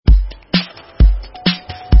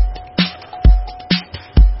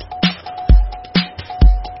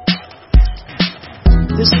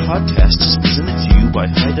podcast is presented to you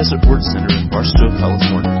by High Desert Word Center in Barstow,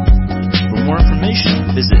 California. For more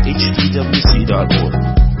information, visit hdwc.org.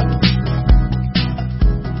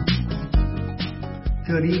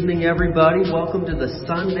 Good evening, everybody. Welcome to the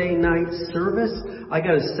Sunday night service. I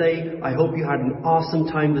gotta say, I hope you had an awesome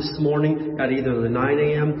time this morning at either the 9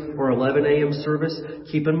 a.m. or 11 a.m. service.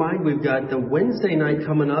 Keep in mind, we've got the Wednesday night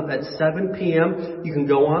coming up at 7 p.m. You can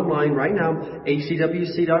go online right now,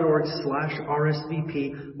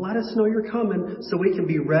 hdwc.org/RSVP. Let us know you're coming so we can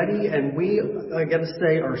be ready. And we, I gotta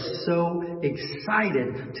say, are so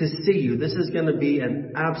excited to see you. This is gonna be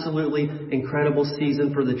an absolutely incredible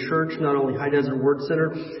season for the church, not only High Desert Word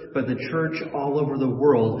Center, but the church all over the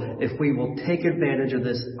world, if we will take advantage of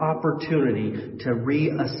this opportunity to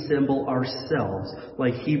reassemble ourselves,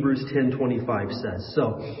 like Hebrews 10:25 says.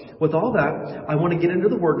 So, with all that, I want to get into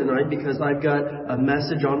the Word tonight because I've got a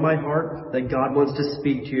message on my heart that God wants to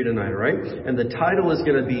speak to you tonight, right? And the title is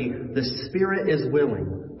going to be, "The Spirit is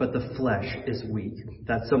willing, but the flesh is weak."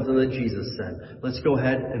 That's something that Jesus said. Let's go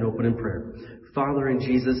ahead and open in prayer. Father, in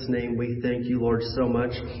Jesus' name, we thank you, Lord, so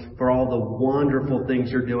much for all the wonderful things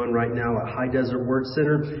you're doing right now at High Desert Word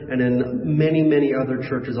Center and in many, many other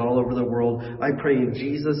churches all over the world. I pray in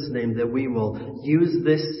Jesus' name that we will use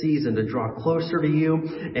this season to draw closer to you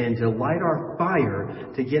and to light our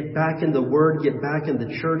fire to get back in the Word, get back in the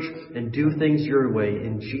church, and do things your way.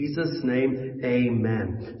 In Jesus' name,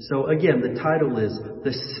 amen. So again, the title is,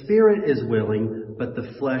 "The Spirit is willing, but the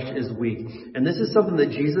flesh is weak." And this is something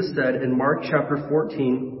that Jesus said in Mark chapter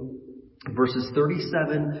 14, verses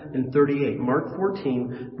 37 and 38. Mark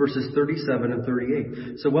 14, verses 37 and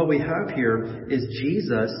 38. So what we have here is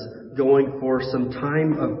Jesus going for some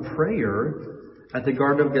time of prayer at the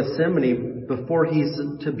Garden of Gethsemane before he's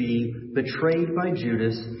to be betrayed by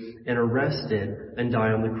Judas and arrested and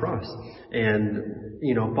die on the cross. And,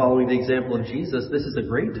 you know, following the example of Jesus, this is a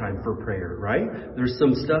great time for prayer, right? There's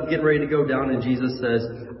some stuff getting ready to go down and Jesus says,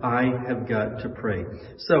 "I have got to pray."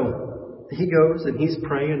 So he goes and he's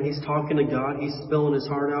praying, he's talking to God, he's spilling his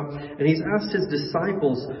heart out, and he's asked his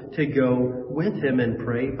disciples to go with him and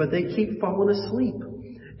pray, but they keep falling asleep.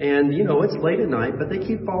 And, you know, it's late at night, but they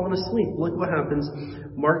keep falling asleep. Look what happens.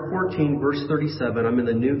 Mark 14, verse 37. I'm in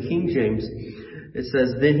the New King James. It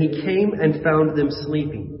says, "Then he came and found them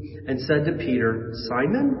sleeping and said to Peter,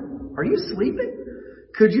 'Simon, are you sleeping?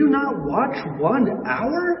 Could you not watch 1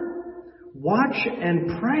 hour? Watch and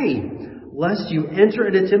pray, lest you enter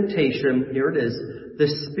into temptation.'" Here it is. "The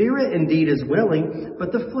spirit indeed is willing,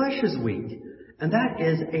 but the flesh is weak." And that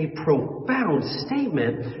is a profound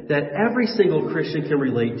statement that every single Christian can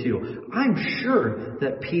relate to. I'm sure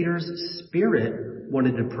that Peter's spirit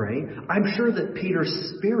wanted to pray. I'm sure that Peter's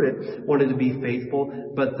spirit wanted to be faithful,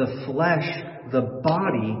 but the flesh, the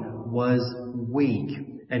body, was weak.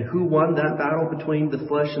 And who won that battle between the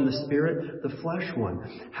flesh and the spirit? The flesh won.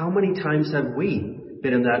 How many times have we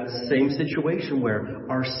been in that same situation where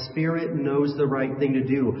our spirit knows the right thing to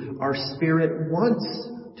do? Our spirit wants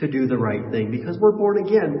to do the right thing because we're born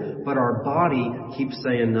again, but our body keeps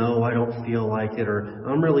saying, "No, I don't feel like it," or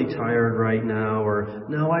 "I'm really tired right now," or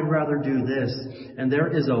 "No, I'd rather do this." And there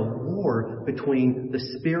is a war between the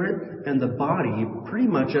spirit and the body pretty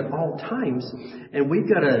much at all times. And we've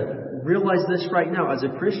got to realize this right now. As a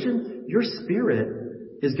Christian, your spirit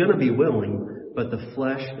is going to be willing, but the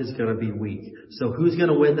flesh is going to be weak. So who's going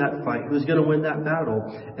to win that fight? Who's going to win that battle?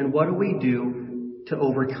 And what do we do to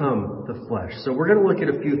overcome the flesh? So we're going to look at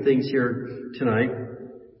a few things here tonight,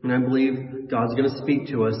 and I believe God's going to speak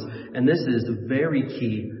to us, and this is very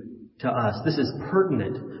key to us. This is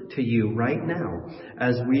pertinent to you right now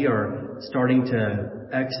as we are starting to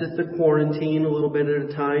exit the quarantine a little bit at a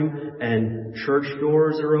time, and church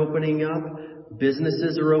doors are opening up,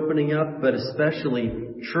 businesses are opening up, but especially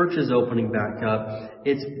churches opening back up.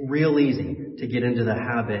 It's real easy to get into the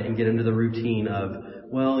habit and get into the routine of,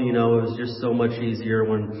 well, you know, it was just so much easier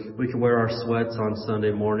when we could wear our sweats on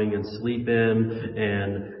Sunday morning and sleep in,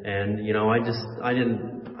 and you know, I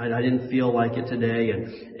didn't feel like it today,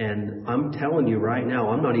 and I'm telling you right now,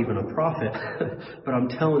 I'm not even a prophet, but I'm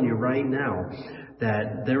telling you right now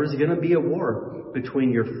that there is going to be a war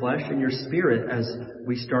between your flesh and your spirit as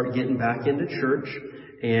we start getting back into church.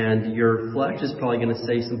 And your flesh is probably going to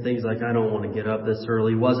say some things like, "I don't want to get up this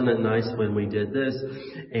early. Wasn't it nice when we did this?"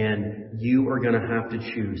 And you are going to have to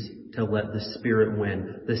choose to let the Spirit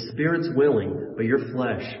win. The Spirit's willing, but your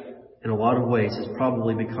flesh, in a lot of ways, has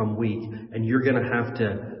probably become weak. And you're going to have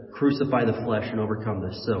to crucify the flesh and overcome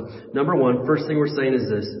this. So, number one, first thing we're saying is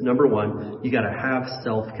this. Number one, you got to have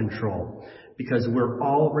self-control. Because we're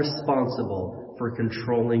all responsible for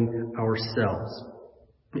controlling ourselves.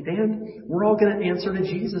 And we're all going to answer to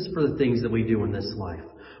Jesus for the things that we do in this life.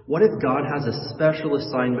 What if God has a special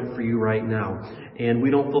assignment for you right now and we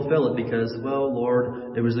don't fulfill it because, well,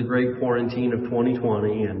 Lord, it was the great quarantine of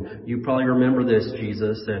 2020 and you probably remember this,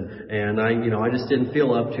 Jesus, and I just didn't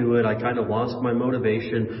feel up to it. I kind of lost my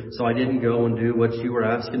motivation, so I didn't go and do what you were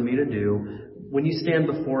asking me to do. When you stand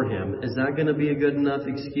before Him, is that going to be a good enough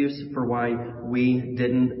excuse for why we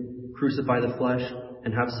didn't crucify the flesh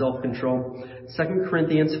and have self-control? 2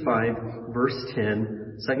 Corinthians 5, verse 10.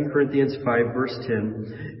 2 Corinthians 5, verse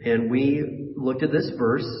 10. And we looked at this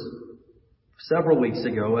verse several weeks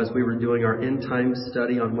ago as we were doing our end time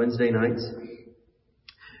study on Wednesday nights.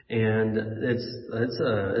 And it's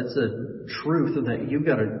a truth that you've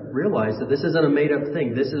got to realize that this isn't a made-up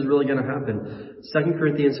thing. This is really going to happen. 2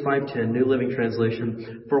 Corinthians 5:10, New Living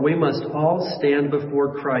Translation. For we must all stand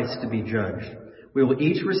before Christ to be judged. We will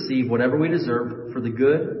each receive whatever we deserve for the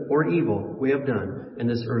good or evil we have done in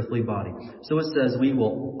this earthly body. So it says we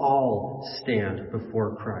will all stand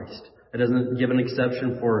before Christ. It doesn't give an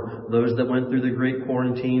exception for those that went through the great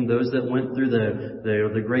quarantine, those that went through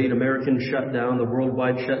the great American shutdown, the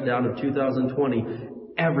worldwide shutdown of 2020.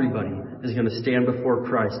 Everybody is going to stand before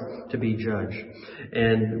Christ to be judged.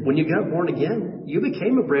 And when you got born again, you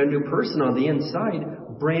became a brand new person on the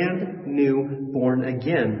inside, brand new, born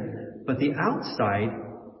again. But the outside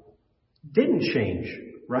didn't change,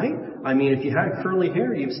 right? I mean, if you had curly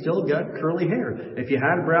hair, you've still got curly hair. If you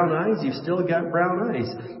had brown eyes, you've still got brown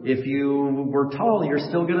eyes. If you were tall, you're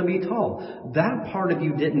still going to be tall. That part of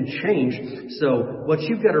you didn't change. So what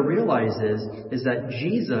you've got to realize is that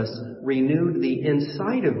Jesus renewed the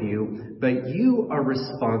inside of you, but you are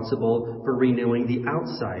responsible for renewing the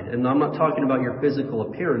outside. And I'm not talking about your physical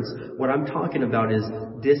appearance. What I'm talking about is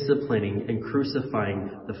disciplining and crucifying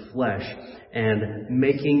the flesh and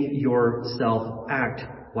making yourself act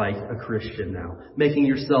like a Christian now. Making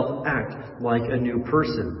yourself act like a new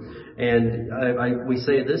person. And we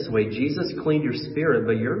say it this way, Jesus cleaned your spirit,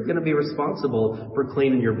 but you're going to be responsible for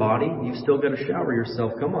cleaning your body. You've still got to shower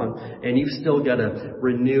yourself, come on. And you've still got to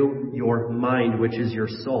renew your mind, which is your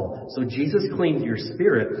soul. So Jesus cleaned your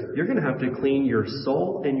spirit. You're going to have to clean your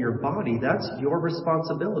soul and your body. That's your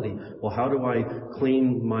responsibility. Well, how do I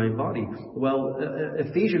clean my body? Well,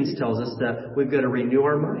 Ephesians tells us that we've got to renew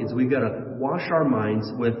our minds. We've got to wash our minds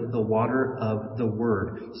with the water of the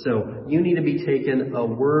Word. So you need to be taking a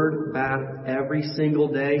Word bath every single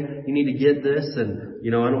day. You need to get this, and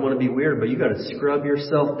I don't want to be weird, but you got to scrub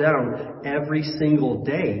yourself down every single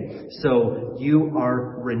day so you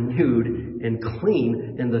are renewed and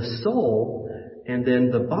clean in the soul and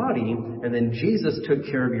then the body, and then Jesus took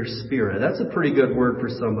care of your spirit. That's a pretty good word for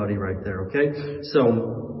somebody right there, okay?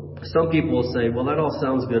 So some people will say, well, that all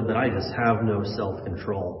sounds good, but I just have no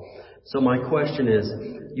self-control. So my question is,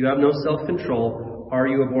 you have no self-control. Are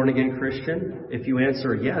you a born-again Christian? If you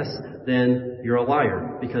answer yes, then you're a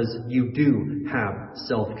liar because you do have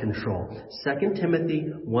self-control. 2 Timothy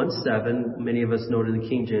 1:7, many of us know to the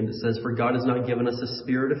King James, it says, for God has not given us a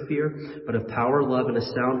spirit of fear, but of power, love, and a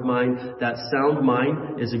sound mind. That sound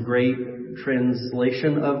mind is a great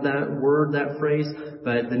translation of that word, that phrase,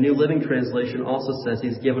 but the New Living Translation also says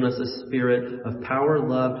He's given us a spirit of power,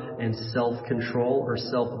 love, and self-control or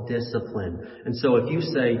self-discipline. And so if you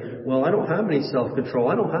say, well, I don't have any self-control,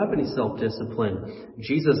 I don't have any self-discipline,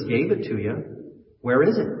 Jesus gave it to you. Where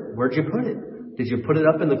is it? Where'd you put it? Did you put it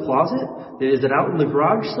up in the closet? Is it out in the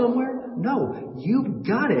garage somewhere? No, you've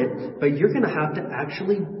got it, but you're going to have to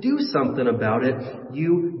actually do something about it.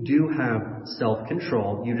 You do have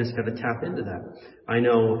self-control. You just got to tap into that. I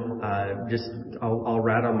know, I'll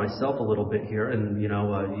rat on myself a little bit here, and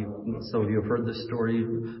some of you have heard this story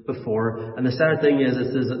before. And the sad thing is,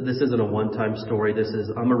 this isn't a one-time story.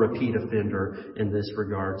 I'm a repeat offender in this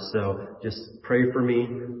regard. So just pray for me.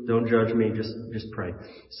 Don't judge me. Just pray.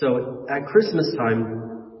 So at Christmas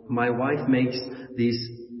time, my wife makes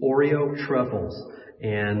these Oreo truffles,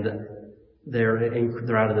 and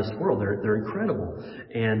they're out of this world. They're incredible.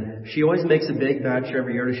 And she always makes a big batch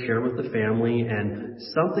every year to share with the family, and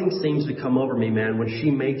something seems to come over me, man, when she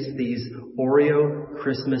makes these Oreo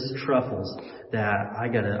Christmas truffles that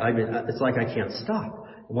it's like I can't stop.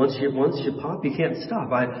 Once you pop, you can't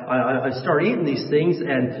stop. I start eating these things,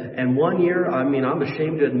 and one year, I'm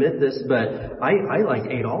ashamed to admit this, but I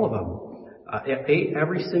ate all of them. I ate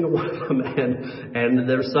every single one of them, and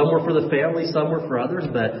there's some were for the family, some were for others,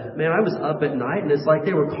 but man, I was up at night, and it's like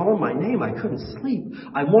they were calling my name. I couldn't sleep.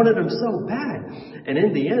 I wanted them so bad. And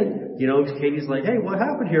in the end, Katie's like, hey, what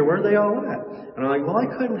happened here? Where are they all at? And I'm like, well,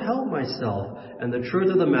 I couldn't help myself. And the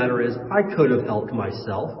truth of the matter is, I could have helped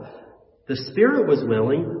myself. The spirit was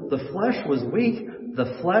willing, the flesh was weak,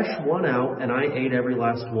 the flesh won out and I ate every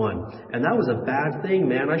last one. And that was a bad thing,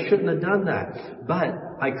 man. I shouldn't have done that. But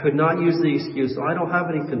I could not use the excuse, I don't have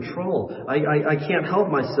any control. I can't help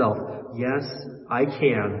myself. Yes, I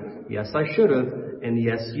can. Yes, I should have. And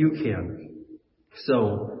yes, you can.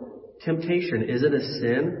 So, temptation, is it a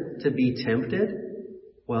sin to be tempted?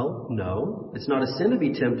 Well, no, it's not a sin to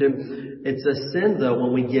be tempted. It's a sin, though,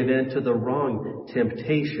 when we give in to the wrong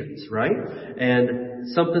temptations, right? And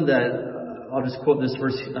something that, I'll just quote this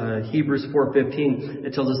verse, Hebrews 4:15.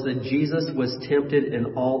 It tells us that Jesus was tempted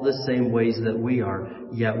in all the same ways that we are,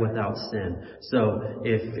 yet without sin. So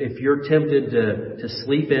if you're tempted to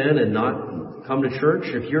sleep in and not come to church,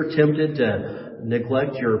 if you're tempted to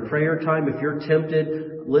neglect your prayer time, if you're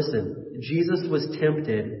tempted, listen, Jesus was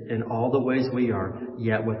tempted in all the ways we are,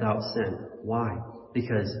 yet without sin. Why?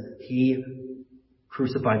 Because He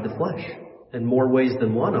crucified the flesh. In more ways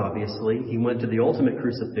than one, obviously. He went to the ultimate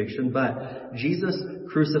crucifixion, but Jesus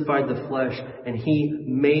crucified the flesh and He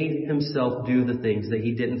made Himself do the things that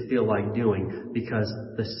He didn't feel like doing because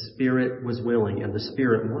the Spirit was willing and the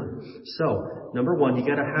Spirit won. So, number one, you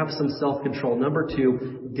gotta have some self-control. Number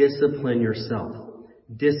two, discipline yourself.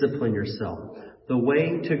 Discipline yourself. The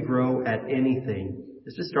way to grow at anything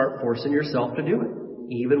is to start forcing yourself to do it,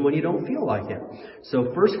 even when you don't feel like it. So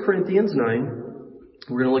 1 Corinthians 9,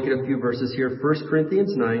 we're going to look at a few verses here. 1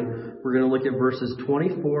 Corinthians 9, we're going to look at verses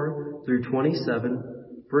 24 through 27.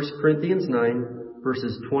 1 Corinthians 9,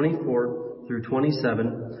 verses 24 through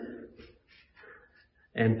 27.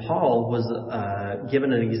 And Paul was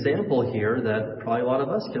given an example here that probably a lot of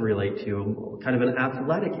us can relate to, kind of an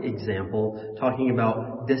athletic example, talking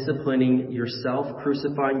about disciplining yourself,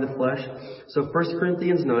 crucifying the flesh. So 1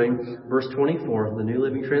 Corinthians 9, verse 24, the New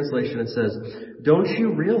Living Translation, it says, "Don't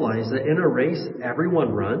you realize that in a race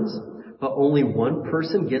everyone runs, but only one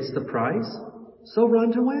person gets the prize? So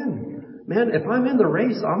run to win." Man, if I'm in the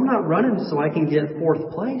race, I'm not running so I can get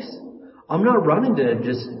fourth place. I'm not running to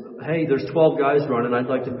just, hey, there's 12 guys running, I'd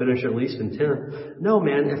like to finish at least in 10th. No,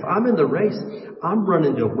 man, if I'm in the race, I'm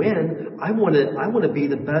running to win. I want to be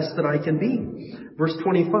the best that I can be. Verse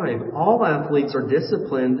 25, all athletes are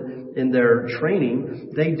disciplined in their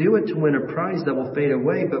training. They do it to win a prize that will fade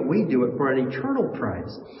away, but we do it for an eternal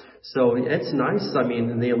prize. So it's nice. I mean,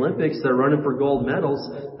 in the Olympics, they're running for gold medals.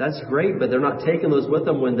 That's great, but they're not taking those with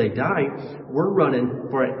them when they die. We're running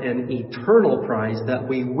for an eternal prize that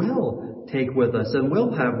we will take with us and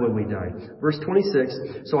will have when we die. Verse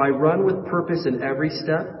 26, so I run with purpose in every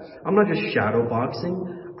step. I'm not just shadow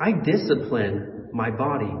boxing. I discipline my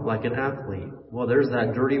body like an athlete. Well, there's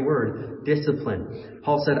that dirty word, discipline.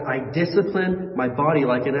 Paul said, I discipline my body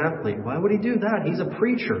like an athlete. Why would he do that? He's a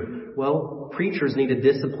preacher. Well, preachers need to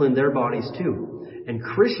discipline their bodies too. And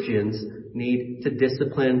Christians need to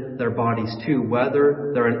discipline their bodies too,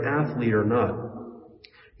 whether they're an athlete or not.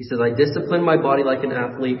 He says, I discipline my body like an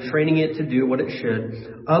athlete, training it to do what it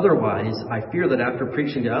should. Otherwise, I fear that after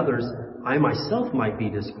preaching to others, I myself might be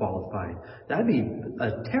disqualified. That'd be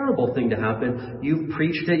a terrible thing to happen. You've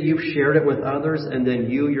preached it, you've shared it with others, and then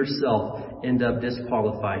you yourself end up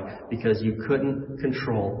disqualified because you couldn't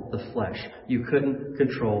control the flesh. You couldn't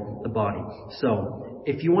control the body. So,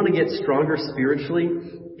 if you want to get stronger spiritually,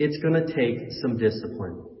 it's going to take some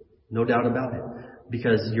discipline. No doubt about it.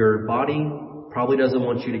 Because your body probably doesn't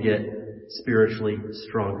want you to get spiritually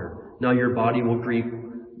stronger. Now your body will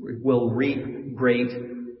reap great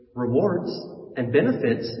rewards and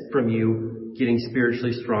benefits from you getting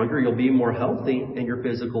spiritually stronger. You'll be more healthy in your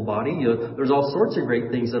physical body. There's all sorts of great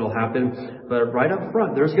things that'll happen. But right up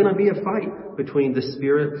front, there's going to be a fight between the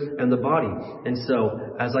spirit and the body. And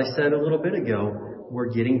so, as I said a little bit ago, we're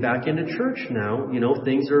getting back into church now. You know,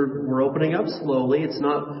 we're opening up slowly. It's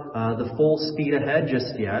not the full speed ahead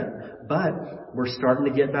just yet, but we're starting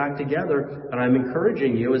to get back together. And I'm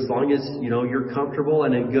encouraging you, as long as, you're comfortable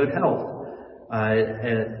and in good health,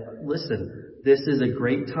 listen, this is a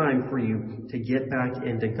great time for you to get back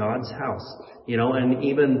into God's house. And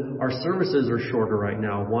even our services are shorter right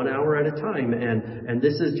now, 1 hour at a time. And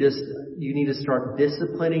this is just, you need to start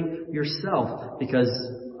disciplining yourself, because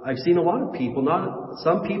I've seen a lot of people,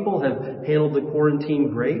 some people have handled the quarantine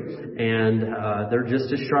great, and they're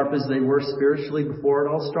just as sharp as they were spiritually before it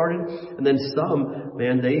all started. And then some,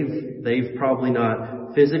 man, they've probably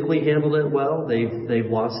not physically handled it well. They've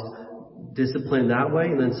lost discipline that way,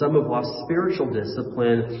 and then some have lost spiritual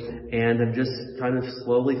discipline and have just kind of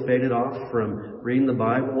slowly faded off from reading the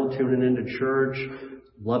Bible, tuning into church,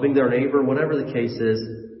 loving their neighbor, whatever the case is.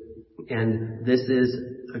 And this is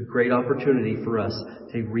a great opportunity for us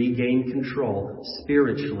to regain control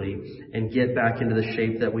spiritually and get back into the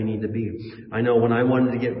shape that we need to be. I know when I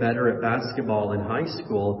wanted to get better at basketball in high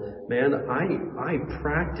school, man, I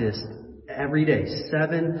practiced every day,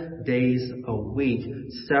 7 days a week,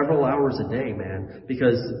 several hours a day, man,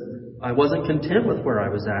 because I wasn't content with where I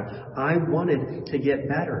was at. I wanted to get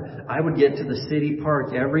better. I would get to the city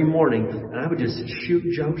park every morning and I would just shoot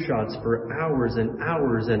jump shots for hours and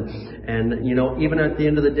hours. And even at the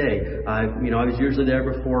end of the day, I was usually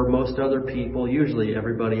there before most other people, usually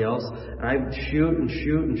everybody else. And I would shoot and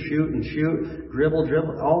shoot and shoot and shoot, dribble,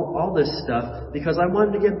 all this stuff because I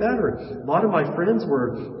wanted to get better. A lot of my friends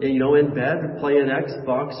were, in bed playing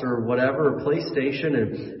Xbox or whatever, or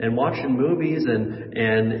PlayStation and watching movies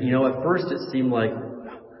and at first it seemed like,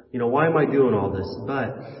 why am I doing all this?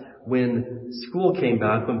 But when school came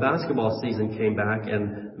back, when basketball season came back,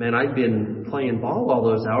 and man, I'd been playing ball all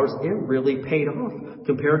those hours, it really paid off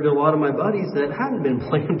compared to a lot of my buddies that hadn't been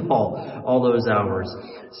playing ball all those hours.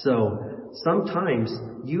 So sometimes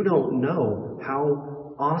you don't know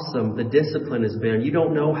how awesome the discipline has been. You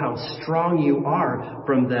don't know how strong you are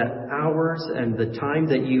from the hours and the time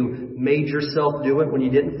that you made yourself do it when you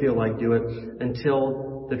didn't feel like do it until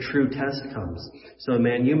the true test comes. So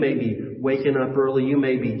man, you may be waking up early, you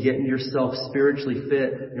may be getting yourself spiritually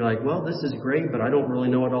fit. You're like, well, this is great, but I don't really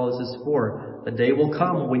know what all this is for. A day will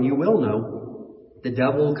come when you will know. The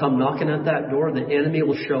devil will come knocking at that door, the enemy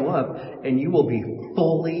will show up, and you will be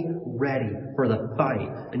fully ready for the fight.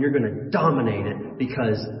 And you're going to dominate it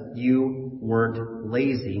because you weren't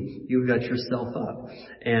lazy. You got yourself up.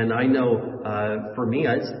 And I know, for me,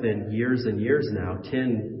 it's been years and years now,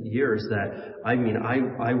 10 years that,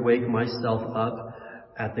 I wake myself up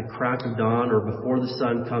at the crack of dawn or before the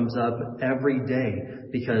sun comes up every day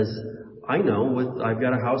because I know I've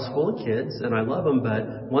got a house full of kids and I love them,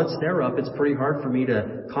 but once they're up, it's pretty hard for me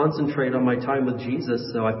to concentrate on my time with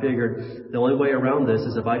Jesus. So I figured the only way around this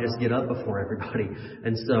is if I just get up before everybody.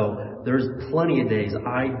 And so there's plenty of days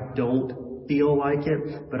I don't feel like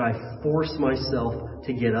it, but I force myself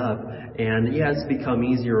to get up. And yeah, it's become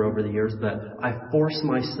easier over the years, but I force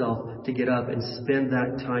myself to get up and spend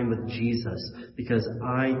that time with Jesus because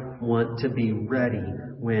I want to be ready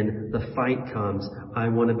when the fight comes. I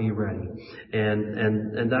want to be ready.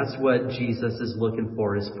 And that's what Jesus is looking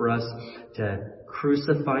for, is for us to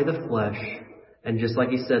crucify the flesh. And just like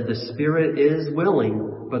he said, the spirit is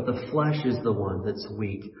willing, but the flesh is the one that's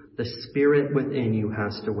weak. The spirit within you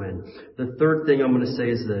has to win. The third thing I'm going to say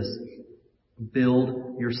is this: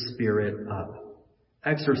 build your spirit up.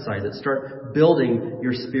 Exercise it. Start building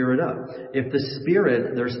your spirit up. If the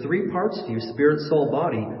spirit, there's three parts to you: spirit, soul,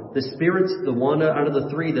 body. The spirit's the one out of the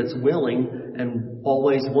three that's willing and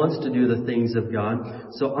always wants to do the things of God.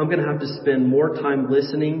 So I'm going to have to spend more time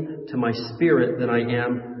listening to my spirit than I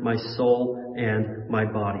am my soul and my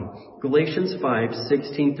body. Galatians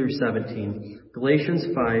 5:16 through 17. Galatians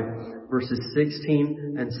 5 verses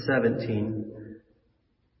 16 and 17.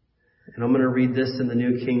 And I'm going to read this in the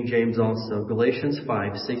New King James also. Galatians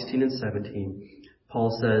 5:16 and 17. Paul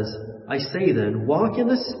says, I say then, walk in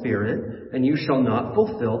the Spirit, and you shall not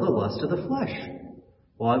fulfill the lust of the flesh.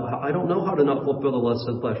 Well, I don't know how to not fulfill the lust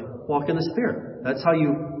of the flesh. Walk in the Spirit. That's how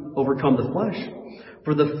you overcome the flesh.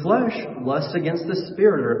 For the flesh lusts against the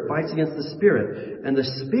Spirit, or it fights against the Spirit, and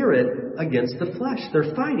the Spirit against the flesh.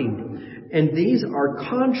 They're fighting. And these are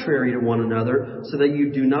contrary to one another, so that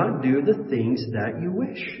you do not do the things that you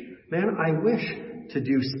wish. Man, I wish to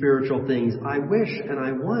do spiritual things. I wish and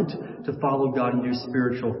I want to follow God and do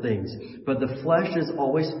spiritual things. But the flesh is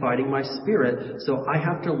always fighting my spirit, so I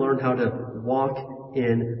have to learn how to walk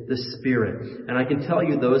in the Spirit. And I can tell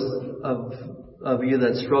you, those of you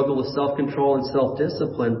that struggle with self-control and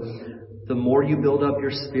self-discipline, the more you build up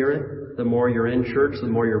your spirit, the more you're in church, the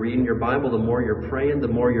more you're reading your Bible, the more you're praying, the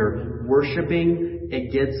more you're worshiping,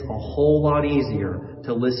 it gets a whole lot easier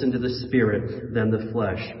to listen to the Spirit than the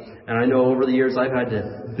flesh. And I know over the years I've had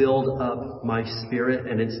to build up my spirit,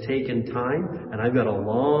 and it's taken time, and I've got a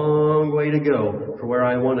long way to go for where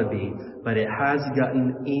I want to be. But it has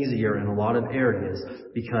gotten easier in a lot of areas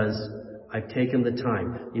because I've taken the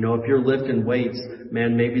time. If you're lifting weights,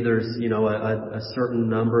 man, maybe there's, a certain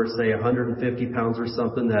number, say 150 pounds or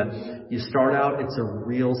something, that you start out, it's a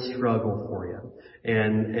real struggle for you.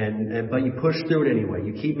 But you push through it anyway.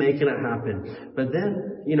 You keep making it happen. But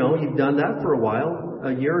then, you've done that for a while.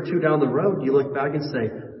 A year or two down the road, you look back and say,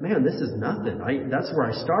 man, this is nothing. That's where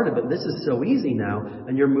I started, but this is so easy now.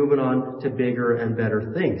 And you're moving on to bigger and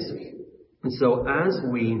better things. And so as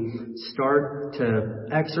we start to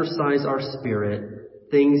exercise our spirit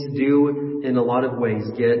things do, in a lot of ways,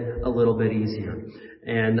 get a little bit easier.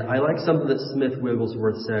 And I like something that Smith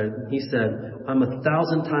Wigglesworth said. He said, I'm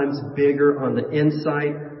 1,000 times bigger on the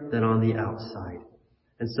inside than on the outside.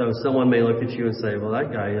 And so someone may look at you and say, well,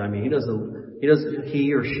 that guy, I mean,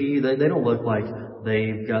 he or she, they don't look like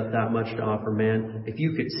they've got that much to offer, man. If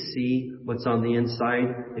you could see what's on the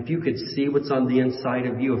inside, if you could see what's on the inside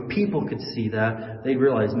of you, if people could see that, they'd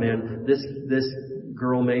realize, man, this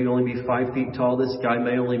girl may only be 5 feet tall, this guy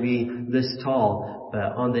may only be this tall.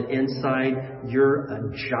 But on the inside, you're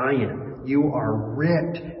a giant. You are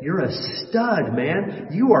ripped. You're a stud, man.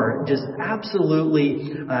 You are just absolutely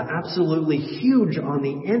huge on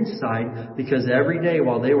the inside, because every day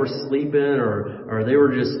while they were sleeping or they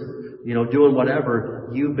were just, doing whatever,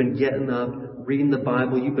 you've been getting up, reading the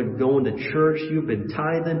Bible, you've been going to church, you've been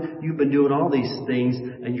tithing, you've been doing all these things,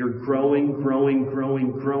 and you're growing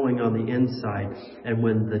on the inside. And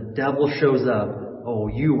when the devil shows up,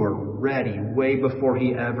 you are ready way before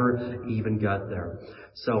he ever even got there.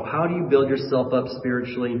 So how do you build yourself up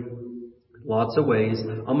spiritually? Lots of ways.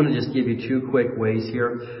 I'm going to just give you 2 quick ways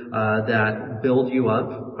here that build you up.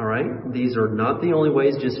 All right? These are not the only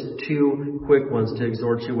ways, just 2 quick ones to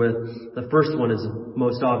exhort you with. The first one is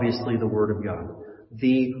most obviously the Word of God.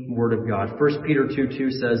 The Word of God. 1 Peter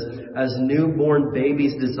 2:2 says, as newborn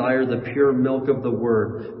babies desire the pure milk of the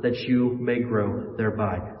Word, that you may grow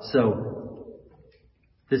thereby. So,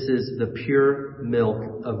 this is the pure milk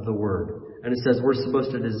of the Word. And it says we're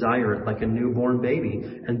supposed to desire it like a newborn baby.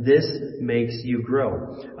 And this makes you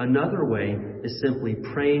grow. Another way is simply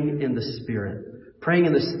praying in the Spirit. Praying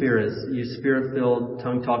in the Spirit. You Spirit-filled,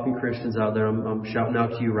 tongue-talking Christians out there, I'm shouting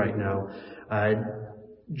out to you right now.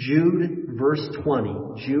 Jude verse 20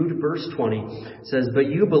 says, but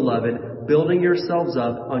you, beloved, building yourselves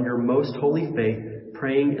up on your most holy faith,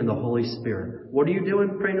 praying in the Holy Spirit. What are you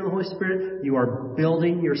doing praying in the Holy Spirit? You are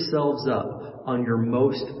building yourselves up on your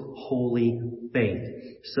most holy faith.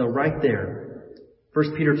 So right there,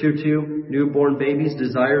 1 Peter 2:2, newborn babies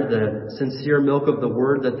desire the sincere milk of the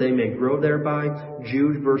Word that they may grow thereby.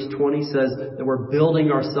 Jude verse 20 says that we're building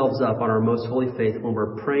ourselves up on our most holy faith when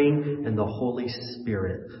we're praying in the Holy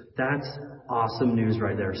Spirit. That's awesome news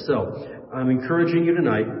right there. So I'm encouraging you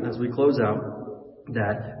tonight as we close out,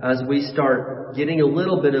 that as we start getting a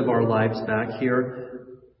little bit of our lives back here,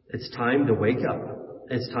 it's time to wake up.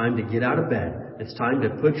 It's time to get out of bed. It's time to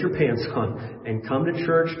put your pants on and come to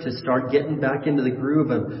church, to start getting back into the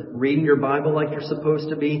groove of reading your Bible like you're supposed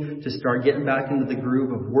to be, to start getting back into the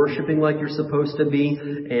groove of worshiping like you're supposed to be.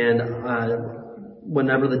 And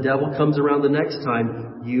whenever the devil comes around the next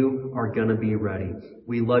time, you are going to be ready.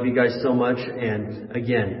 We love you guys so much. And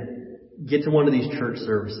again, get to one of these church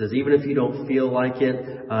services, even if you don't feel like it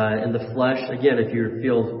in the flesh. Again, if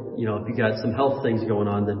you got some health things going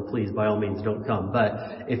on, then please, by all means, don't come.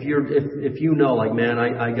 But if you know, like, man,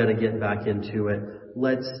 I got to get back into it,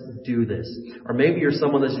 let's do this. Or maybe you're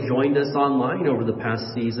someone that's joined us online over the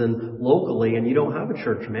past season locally, and you don't have a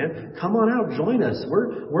church, man. Come on out, join us.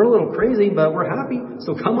 We're a little crazy, but we're happy.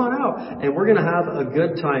 So come on out, and we're going to have a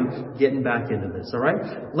good time getting back into this. All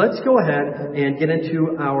right, let's go ahead and get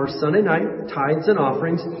into our Sunday night tithes and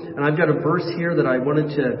offerings. And I've got a verse here that I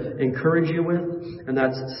wanted to encourage you with, and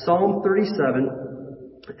that's Psalm 37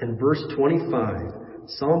 and verse 25.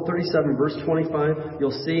 Psalm 37, verse 25.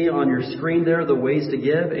 You'll see on your screen there the ways to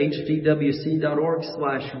give,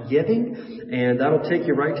 hdwc.org/giving, and that'll take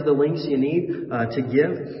you right to the links you need to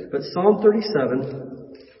give. But Psalm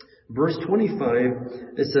 37, verse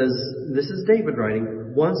 25, it says, this is David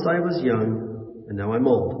writing, once I was young, and now I'm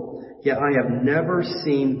old, yet I have never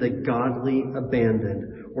seen the godly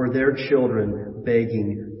abandoned or their children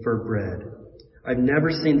begging for bread. I've never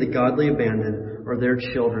seen the godly abandoned or their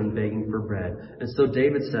children begging for bread. And so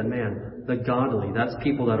David said, man, the godly, that's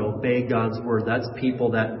people that obey God's word. That's people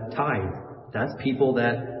that tithe. That's people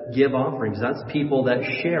that give offerings. That's people that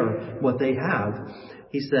share what they have.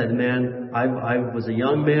 He said, man, I was a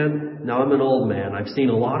young man. Now I'm an old man. I've seen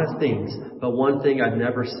a lot of things. But one thing I've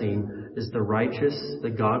never seen is the righteous, the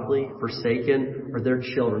godly, forsaken, or their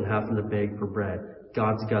children having to beg for bread.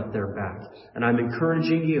 God's got their back. And I'm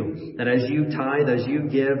encouraging you that as you tithe, as you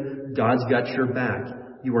give, God's got your back.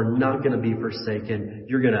 You are not going to be forsaken.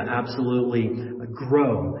 You're going to absolutely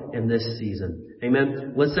grow in this season.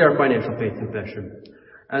 Amen. Let's say our financial faith confession.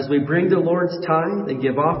 As we bring the Lord's tithe and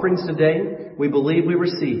give offerings today, we believe we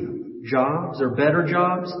receive jobs or better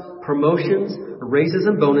jobs, promotions, raises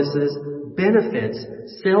and bonuses, benefits,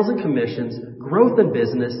 sales and commissions, growth in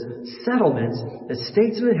business, settlements,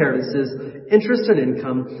 estates and inheritances, interest and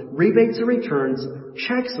income, rebates and returns,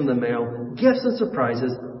 checks in the mail, gifts and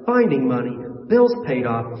surprises, finding money, bills paid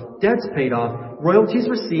off, debts paid off, royalties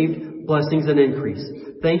received, blessings and increase.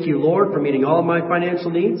 Thank you, Lord, for meeting all of my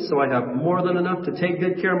financial needs so I have more than enough to take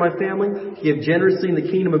good care of my family, give generously in the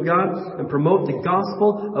kingdom of God, and promote the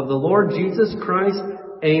gospel of the Lord Jesus Christ.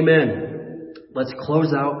 Amen. Let's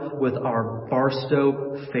close out with our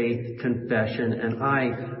Barstow Faith Confession. And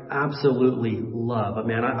I absolutely love,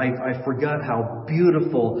 I forgot how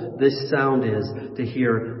beautiful this sound is to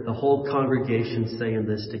hear the whole congregation saying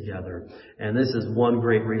this together. And this is one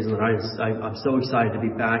great reason that I'm so excited to be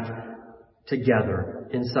back together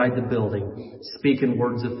inside the building, speaking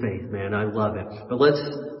words of faith, man. I love it. But let's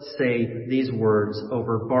say these words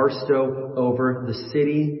over Barstow, over the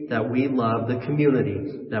city that we love, the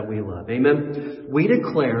community that we love. Amen. We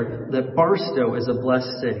declare that Barstow is a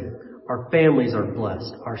blessed city. Our families are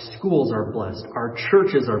blessed. Our schools are blessed. Our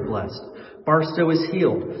churches are blessed. Barstow is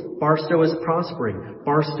healed. Barstow is prospering.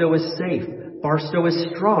 Barstow is safe. Barstow is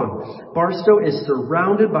strong. Barstow is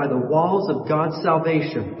surrounded by the walls of God's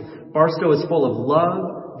salvation. Barstow is full of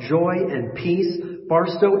love, joy, and peace.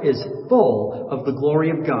 Barstow is full of the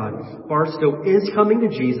glory of God. Barstow is coming to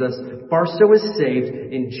Jesus. Barstow is saved.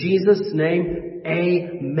 In Jesus' name,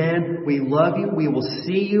 amen. We love you. We will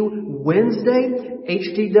see you Wednesday,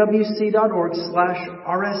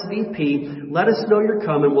 hdwc.org/RSVP. Let us know you're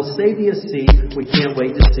coming. We'll save you a seat. We can't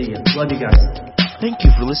wait to see you. Love you guys. Thank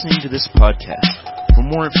you for listening to this podcast. For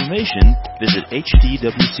more information, visit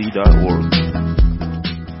hdwc.org.